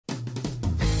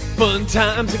Fun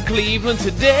times in Cleveland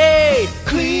today.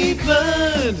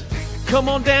 Cleveland, come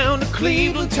on down to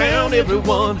Cleveland town,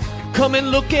 everyone. Come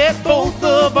and look at both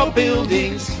of our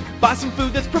buildings. Buy some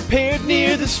food that's prepared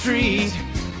near the street.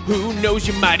 Who knows,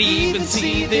 you might even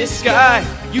see this guy.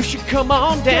 You should come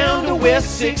on down to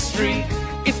West 6th Street.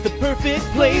 It's the perfect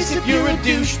place if you're a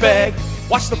douchebag.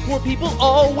 Watch the poor people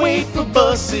all wait for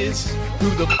buses. Who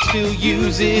the still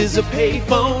uses a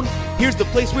payphone? Here's the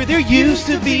place where there used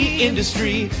to be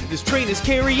industry. This train is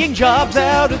carrying jobs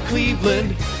out of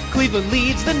Cleveland. Cleveland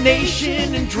leads the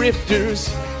nation in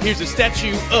drifters. Here's a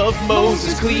statue of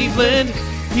Moses Cleveland.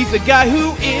 He's the guy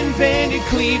who invented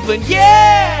Cleveland.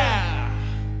 Yeah!